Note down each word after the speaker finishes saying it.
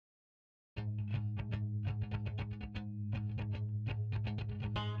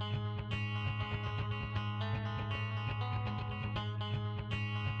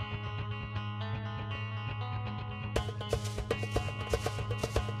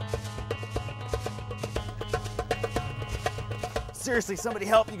Seriously, somebody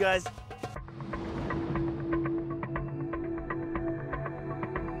help, you guys.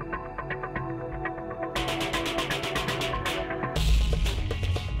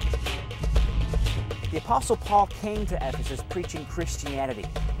 The Apostle Paul came to Ephesus preaching Christianity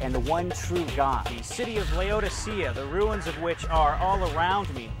and the one true God. The city of Laodicea, the ruins of which are all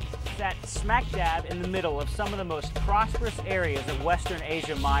around me, sat smack dab in the middle of some of the most prosperous areas of Western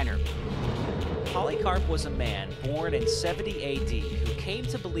Asia Minor. Polycarp was a man born in 70 AD who came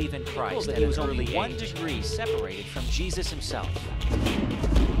to believe in Christ and he was only 1 degree separated from Jesus himself.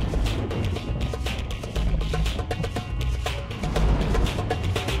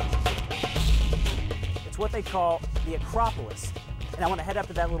 It's what they call the Acropolis, and I want to head up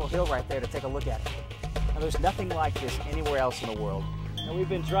to that little hill right there to take a look at it. Now, there's nothing like this anywhere else in the world. And we've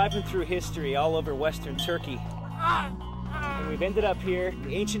been driving through history all over Western Turkey. And we've ended up here in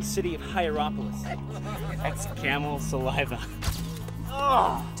the ancient city of Hierapolis. That's camel saliva.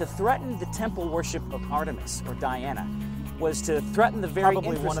 To threaten the temple worship of Artemis, or Diana, was to threaten the very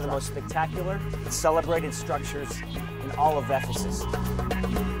probably one of the most spectacular, celebrated structures in all of Ephesus.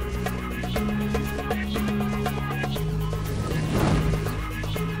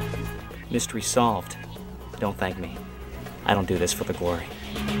 Mystery solved. Don't thank me. I don't do this for the glory.